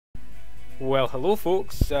Well, hello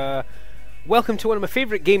folks. Welcome to one of my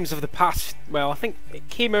favourite games of the past. Well, I think it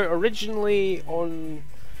came out originally on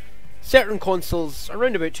certain consoles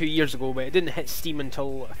around about 2 years ago, but it didn't hit Steam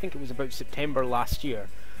until I think it was about September last year.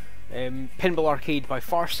 Pinball Arcade by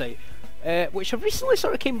Farsight, which I've recently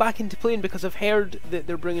sort of came back into playing because I've heard that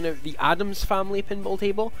they're bringing out the Addams Family pinball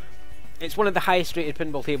table. It's one of the highest rated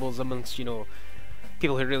pinball tables amongst, you know,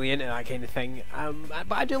 people who are really into that kind of thing.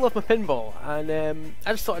 But I do love my pinball, and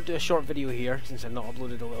I just thought I'd do a short video here, since I've not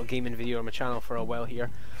uploaded a little gaming video on my channel for a while here,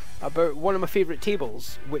 about one of my favourite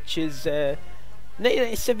tables, which is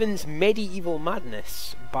 1997's Medieval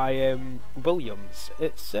Madness by Williams.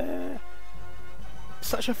 It's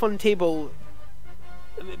such a fun table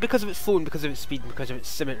because of its flow and because of its speed and because of its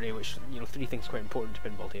symmetry, which, you know, three things quite important to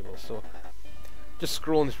pinball tables. So just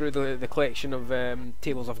scrolling through the collection of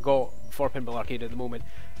tables I've got for Pinball Arcade at the moment.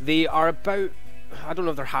 They are about, I don't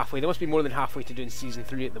know if they're halfway, they must be more than halfway to doing Season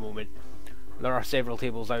 3 at the moment. There are several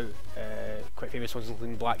tables out, quite famous ones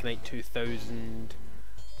including Black Knight 2000,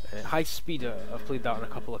 High Speed. I've played that on a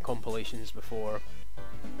couple of compilations before.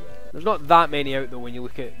 There's not that many out though when you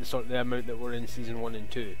look at the amount that were in Season 1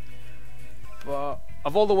 and 2. But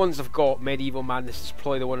of all the ones I've got, Medieval Madness is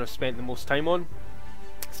probably the one I've spent the most time on.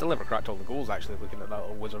 Still never cracked all the goals actually, looking at that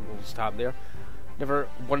little Wizard Rules tab there. Never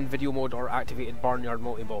won video mode or activated Barnyard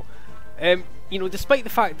Multi-Ball. You know, despite the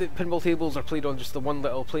fact that pinball tables are played on just the one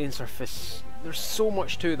little playing surface, there's so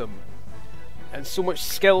much to them. And so much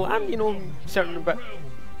skill and, you know, certain bit,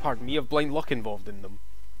 pardon me, of blind luck involved in them.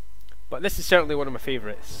 But this is certainly one of my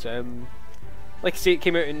favourites. Like I say, it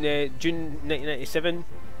came out in June 1997.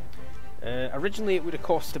 Originally it would have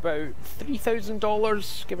cost about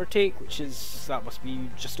 $3,000, give or take, which is, that must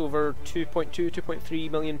be just over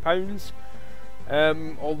 2.3 million pounds.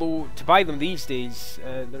 Although to buy them these days,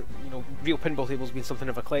 you know, real pinball tables being something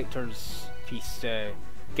of a collector's piece,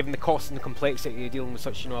 given the cost and the complexity of dealing with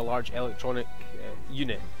such, you know, a large electronic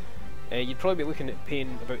unit, you'd probably be looking at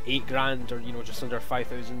paying about 8 grand, or, you know, just under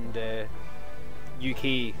 5,000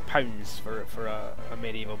 UK pounds for a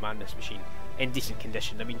Medieval Madness machine in decent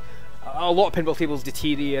condition. I mean, a lot of pinball tables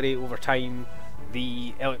deteriorate over time.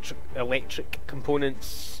 The electric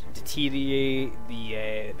components deteriorate,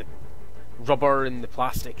 the rubber and the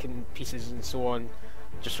plastic and pieces and so on,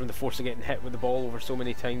 just from the force of getting hit with the ball over so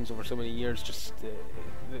many times, over so many years, just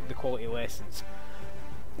the quality lessens.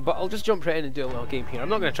 But I'll just jump right in and do a little game here. I'm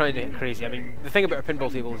not going to try and do it crazy. I mean, the thing about a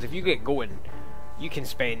pinball table is if you get going, you can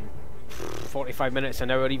spend 45 minutes, an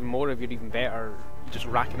hour, even more if you're even better, just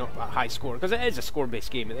racking up a high score, because it is a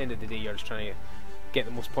score-based game. At the end of the day, you're just trying to get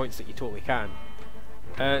the most points that you totally can.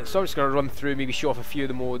 So I'm just going to run through, maybe show off a few of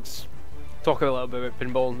the modes, talk a little bit about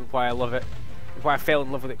pinball and why I love it, why I fell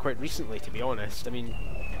in love with it quite recently, to be honest. I mean,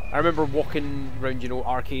 I remember walking around, you know,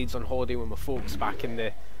 arcades on holiday with my folks back in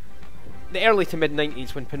the early to mid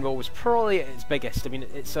 90s when pinball was probably at its biggest. I mean,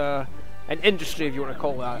 it's an industry, if you want to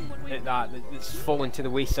call it that, that's fallen to the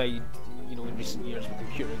wayside, you know, in recent years with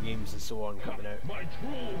computer games and so on coming out.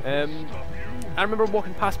 I remember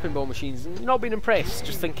walking past pinball machines and not being impressed,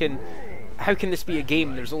 just thinking, how can this be a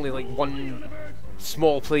game? There's only like one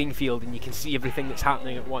small playing field and you can see everything that's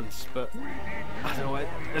happening at once. But I don't know,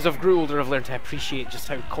 as I've grew older, I've learned to appreciate just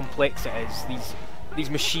how complex it is, these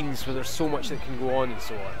machines where there's so much that can go on and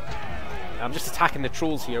so on. I'm just attacking the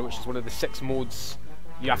trolls here, which is one of the 6 modes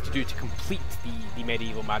you have to do to complete the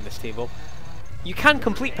Medieval Madness table. You can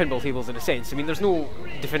complete pinball tables in a sense. I mean, there's no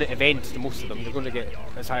definitive end to most of them. They're going to get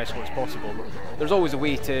as high a score as possible. But there's always a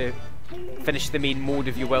way to finish the main mode,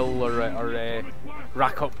 if you will, or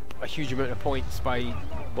rack up a huge amount of points by,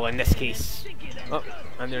 well, in this case, oh,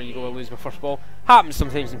 and there you go, I lose my first ball. Happens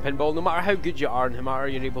sometimes in pinball. No matter how good you are, and no matter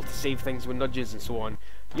you're able to save things with nudges and so on,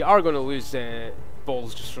 you are going to lose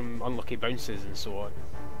balls just from unlucky bounces and so on.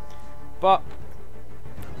 But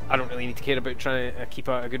I don't really need to care about trying to keep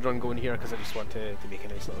a good run going here, because I just want to make a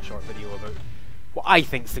nice little short video about what I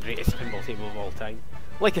think is the greatest pinball table of all time.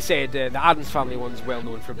 Like I said, the Addams Family one's well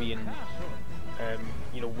known for being,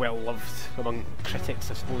 you know, well loved among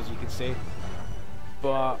critics, I suppose you could say.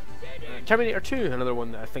 But Terminator 2, another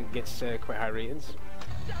one that I think gets quite high ratings.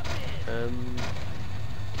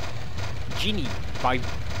 Genie by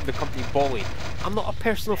the company Bolly. I'm not a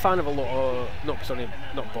personal fan of a lot of,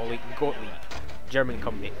 not Bolly, Gottlieb, German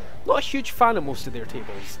company. Not a huge fan of most of their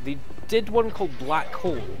tables. They did one called Black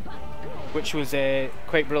Hole, which was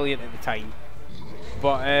quite brilliant at the time.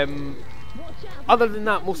 But other than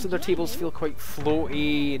that, most of their tables feel quite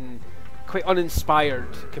floaty and quite uninspired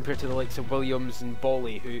compared to the likes of Williams and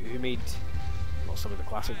Bolly, who made, well, some of the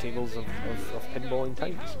classic tables of pinballing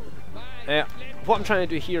times. What I'm trying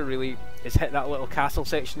to do here really is hit that little castle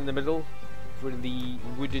section in the middle where the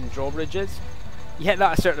wooden drawbridge is. You hit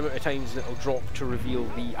that a certain amount of times and it'll drop to reveal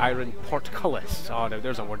the iron portcullis. Oh, now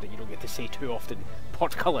there's a word that you don't get to say too often.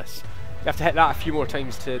 Portcullis. You have to hit that a few more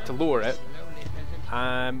times to lower it.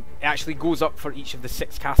 It actually goes up for each of the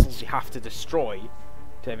 6 castles you have to destroy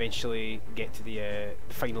to eventually get to the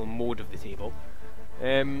final mode of the table.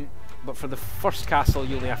 But for the first castle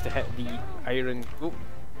you only have to hit the iron... Oh,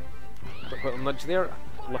 quick little nudge there.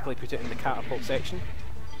 Luckily put it in the catapult section.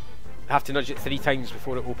 I have to nudge it 3 times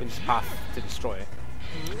before it opens the path to destroy it.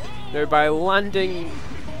 Now by landing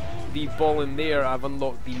the ball in there, I've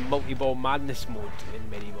unlocked the multi-ball madness mode in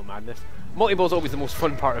Medieval Madness. Multi-ball is always the most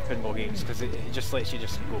fun part of pinball games because it just lets you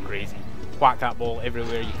just go crazy. Whack that ball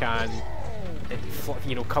everywhere you can.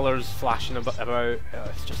 You know, colours flashing about.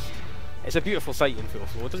 It's a beautiful sight in full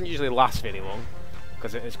flow. It doesn't usually last very long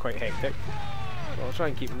because it is quite hectic. So I'll try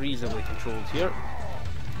and keep reasonably controlled here.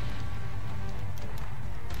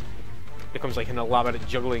 Becomes like an elaborate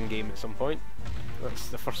juggling game at some point. That's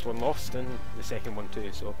the first one lost and the second one too,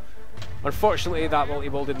 so unfortunately that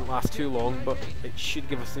multi-ball didn't last too long, but it should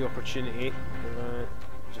give us the opportunity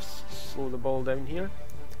just slow the ball down here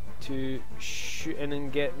to shoot in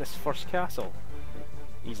and get this first castle.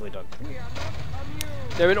 Easily done.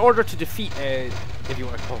 Now in order to defeat, if you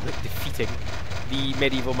want to call it defeating, the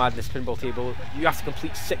Medieval Madness pinball table, you have to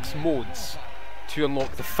complete 6 modes to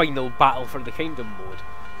unlock the final Battle for the Kingdom mode.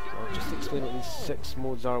 I'll just explain what these 6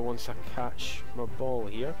 modes are once I catch my ball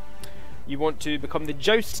here. You want to become the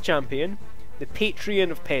Joust Champion, the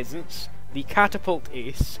Patron of Peasants, the Catapult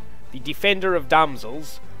Ace, the Defender of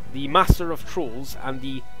Damsels, the Master of Trolls, and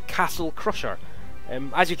the Castle Crusher.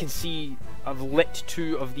 As you can see, I've lit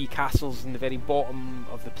 2 of the castles in the very bottom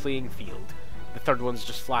of the playing field. The third one's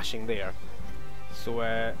just flashing there. So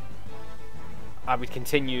I would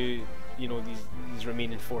continue, you know, these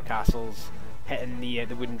remaining 4 castles, hitting the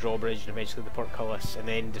wooden drawbridge and eventually the portcullis, and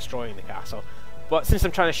then destroying the castle. But since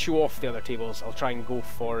I'm trying to show off the other tables, I'll try and go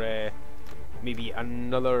for maybe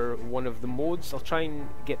another one of the modes. I'll try and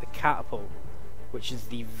get the catapult, which is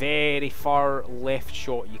the very far left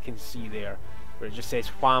shot you can see there, where it just says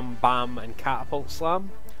wham, bam, and catapult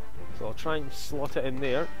slam. So I'll try and slot it in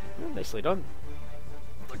there. Oh, nicely done.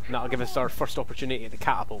 And that'll give us our first opportunity at the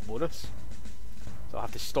catapult bonus. So I'll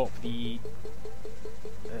have to stop the...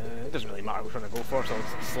 it doesn't really matter which one I go for, so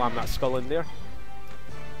I'll slam that skull in there.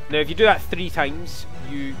 Now if you do that 3 times,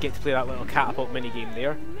 you get to play that little catapult minigame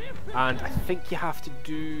there. And I think you have to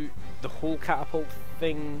do the whole catapult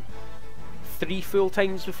thing 3 full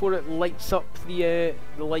times before it lights up the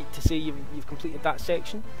light to say you've completed that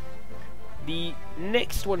section. The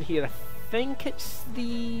next one here, I think it's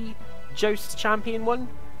the Joust Champion one,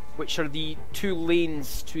 which are the 2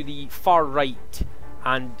 lanes to the far right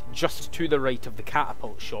and just to the right of the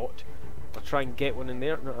catapult shot. I'll try and get one in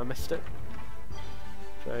there. No, I missed it.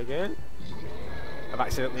 Try again. I've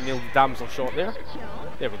accidentally nailed the damsel shot there.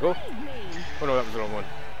 There we go. Oh no, that was the wrong one.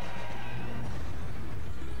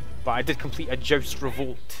 But I did complete a Joust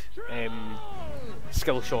Revolt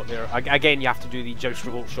skill shot there. Again, you have to do the Joust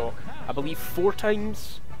Revolt shot, I believe 4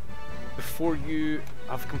 times before you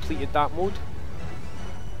have completed that mode.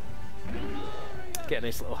 Get a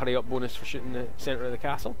nice little hurry up bonus for shooting the centre of the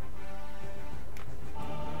castle.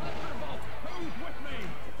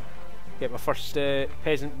 Get my first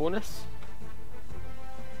peasant bonus.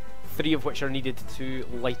 3 of which are needed to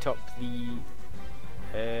light up the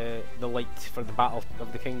light for the Battle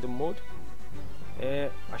of the Kingdom mode.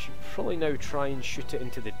 I should probably now try and shoot it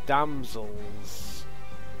into the damsels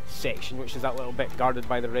section, which is that little bit guarded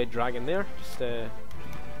by the red dragon there. Just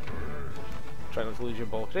try not to lose your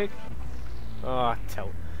ball, Craig. Ah,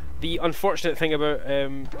 tilt. The unfortunate thing about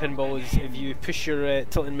pinball is if you push your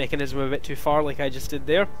tilting mechanism a bit too far, like I just did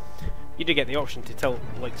there, you do get the option to tilt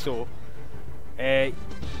like so.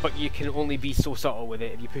 But you can only be so subtle with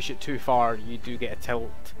it. If you push it too far, you do get a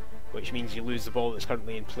tilt, which means you lose the ball that's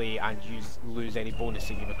currently in play and you lose any bonus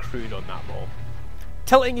that you've accrued on that ball.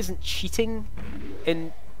 Tilting isn't cheating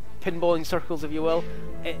in pinballing circles, if you will.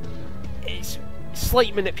 It's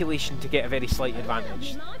slight manipulation to get a very slight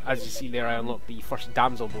advantage. As you see there, I unlocked the first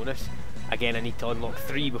damsel bonus. Again, I need to unlock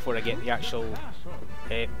 3 before I get the actual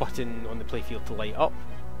button on the playfield to light up.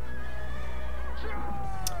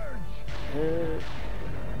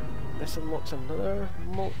 This unlocks another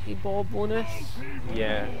multi-ball bonus.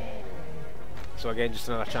 Yeah. So again, just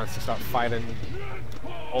another chance to start firing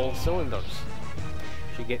all cylinders.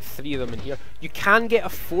 You get 3 of them in here. You can get a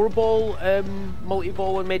 4-ball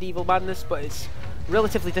multi-ball in Medieval Madness, but it's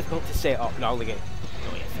relatively difficult to set up. No, I only get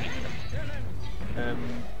 3.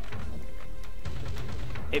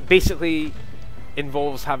 It basically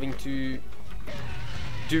involves having to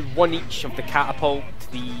do one each of the catapult,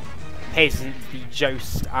 the peasant, the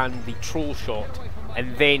joust, and the troll shot,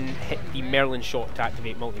 and then hit the Merlin shot to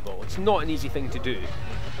activate multi-ball. It's not an easy thing to do.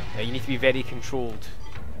 You need to be very controlled,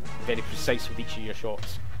 very precise with each of your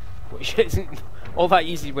shots, which isn't all that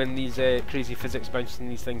easy when these crazy physics bouncing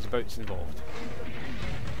these things about's involved.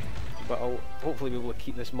 But I'll hopefully be able to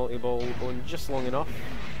keep this multi-ball going just long enough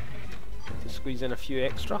to squeeze in a few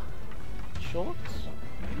extra shots.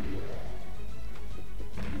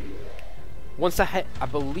 Once I hit, I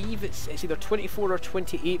believe it's either 24 or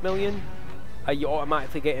 28 million, you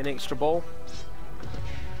automatically get an extra ball.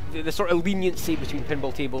 The sort of leniency between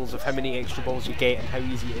pinball tables of how many extra balls you get and how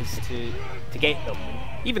easy it is to get them.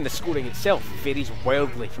 Even the scoring itself varies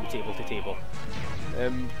wildly from table to table.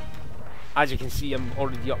 As you can see, I'm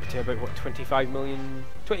already up to about, what, 25 million,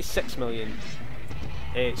 26 million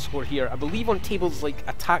score here. I believe on tables like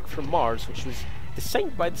Attack from Mars, which was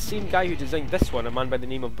designed by the same guy who designed this one, a man by the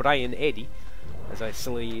name of Brian Eddy. As I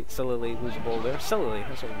sillily lose a ball there. Sillily,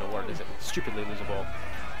 that's not even a word, is it? Stupidly lose a ball.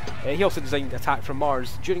 He also designed Attack from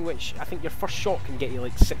Mars, during which I think your first shot can get you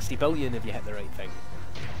like 60 billion if you hit the right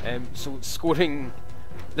thing. So scoring,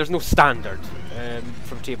 there's no standard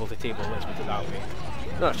from table to table, let's put it that way.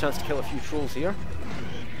 Another chance to kill a few trolls here.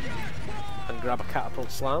 And grab a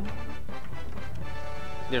catapult slam.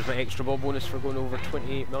 There's my extra ball bonus for going over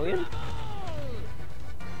 28 million.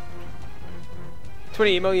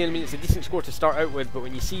 28 million means it's a decent score to start out with, but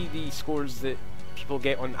when you see the scores that people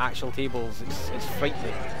get on actual tables, it's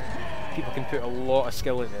frightening. People can put a lot of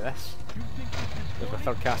skill into this. There's my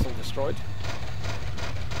third castle destroyed.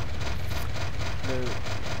 Now,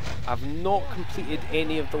 I've not completed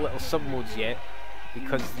any of the little sub-modes yet,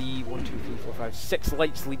 because the 1, 2, 3, 4, 5, 6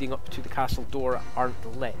 lights leading up to the castle door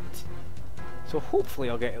aren't lit. So hopefully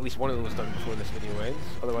I'll get at least one of those done before this video ends,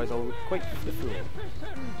 otherwise I'll look quite the fool.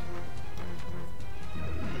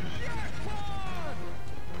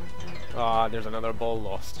 Ah, there's another ball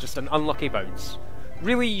lost. Just an unlucky bounce.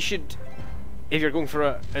 Really, you should, if you're going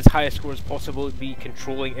for as high a score as possible, be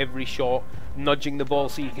controlling every shot, nudging the ball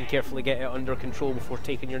so you can carefully get it under control before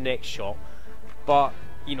taking your next shot. But,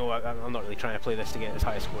 you know, I'm not really trying to play this to get as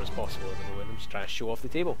high a score as possible at the moment. I'm just trying to show off the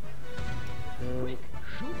table.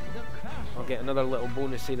 I'll get another little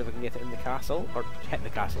bonus here if I can get it in the castle, or hit the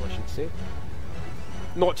castle I should say.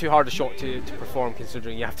 Not too hard a shot to perform,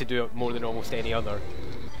 considering you have to do it more than almost any other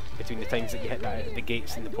between the times that you hit that at the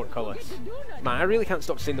gates and the portcullis. Man, I really can't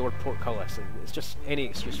stop saying the word portcullis, and it's just any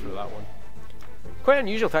excuse for that one. Quite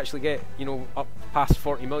unusual to actually get, you know, up past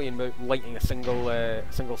 40 million without lighting a single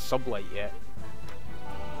sublight yet.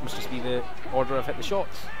 Must just be the order I've hit the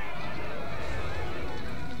shots.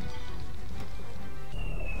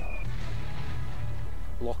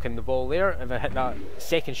 Locking the ball there. If I hit that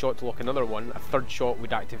second shot to lock another one, a third shot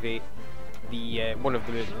would activate the one of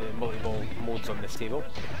the multi-ball modes on this table.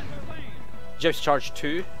 Joust charge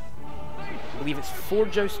 2. I believe it's 4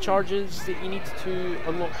 joust charges that you need to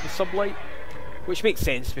unlock the sublight, which makes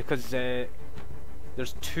sense because there's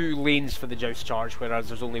 2 lanes for the joust charge, whereas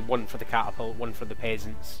there's only 1 for the catapult, 1 for the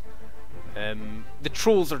peasants. The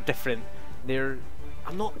trolls are different.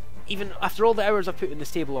 I'm not, even after all the hours I've put in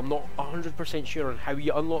this table, I'm not 100% sure on how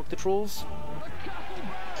you unlock the trolls.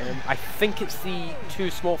 I think it's the 2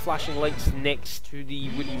 small flashing lights next to the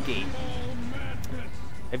wooden gate.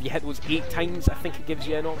 If you hit those 8 times, I think it gives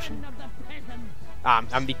you an option.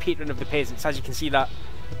 I'm the patron of the peasants. As you can see, that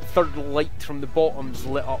third light from the bottom's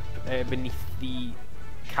lit up beneath the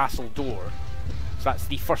castle door. So that's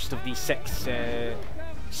the first of the 6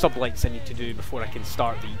 sublights I need to do before I can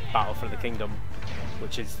start the battle for the kingdom,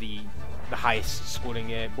 which is the highest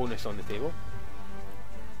scoring bonus on the table.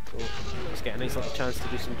 So let's get a nice little chance to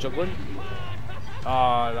do some juggling.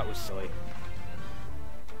 Ah, that was silly.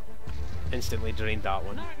 Instantly drained that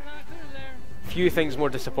one. Few things more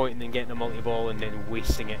disappointing than getting a multi-ball and then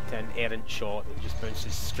wasting it to an errant shot that just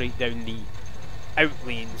bounces straight down the out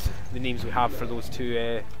lanes, the names we have for those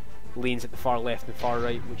 2 lanes at the far left and far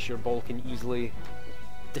right, which your ball can easily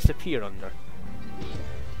disappear under.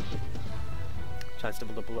 Chance to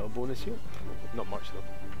build up a little bonus here. Not much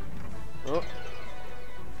though. Oh.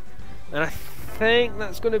 And I think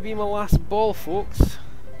that's going to be my last ball, folks.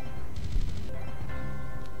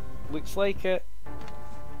 Looks like it.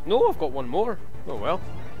 No, I've got one more. Oh well.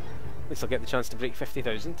 At least I'll get the chance to break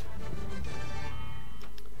 50,000.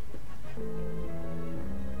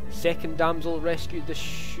 Second damsel rescued. This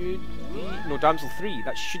should be... No, damsel 3.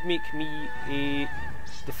 That should make me a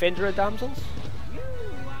defender of damsels.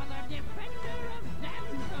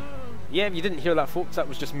 Yeah, if you didn't hear that, folks, that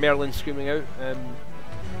was just Merlin screaming out,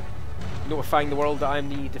 notifying the world that I'm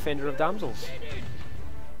the defender of damsels.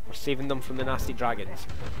 or saving them from the nasty dragons.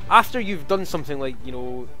 After you've done something like, you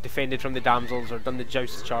know, defended from the damsels, or done the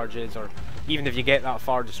joust charges, or even if you get that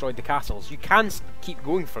far, destroyed the castles, you can keep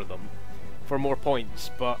going for them for more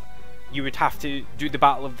points, but you would have to do the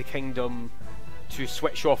Battle of the Kingdom to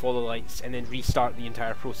switch off all the lights and then restart the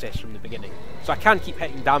entire process from the beginning. So I can keep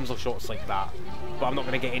hitting damsel shots like that, but I'm not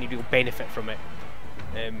going to get any real benefit from it.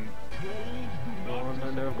 Now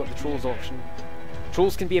I've got the trolls option.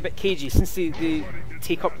 Trolls can be a bit cagey since they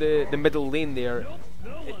take up the middle lane there.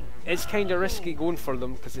 It's kind of risky going for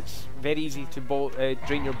them because it's very easy to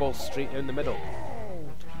drain your balls straight down the middle.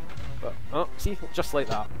 But oh, see, just like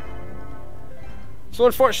that. So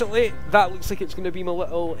unfortunately, that looks like it's going to be my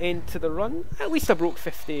little end to the run. At least I broke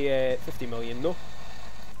 50 million though.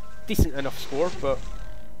 Decent enough score, but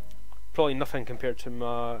probably nothing compared to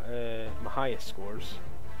my my highest scores.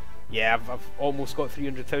 Yeah, I've almost got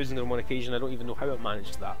 300,000 on one occasion. I don't even know how I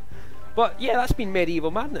managed that. But yeah, that's been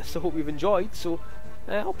Medieval Madness. I hope you've enjoyed. So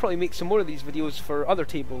I'll probably make some more of these videos for other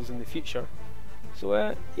tables in the future. So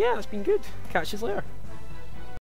yeah, that's been good. Catch you later.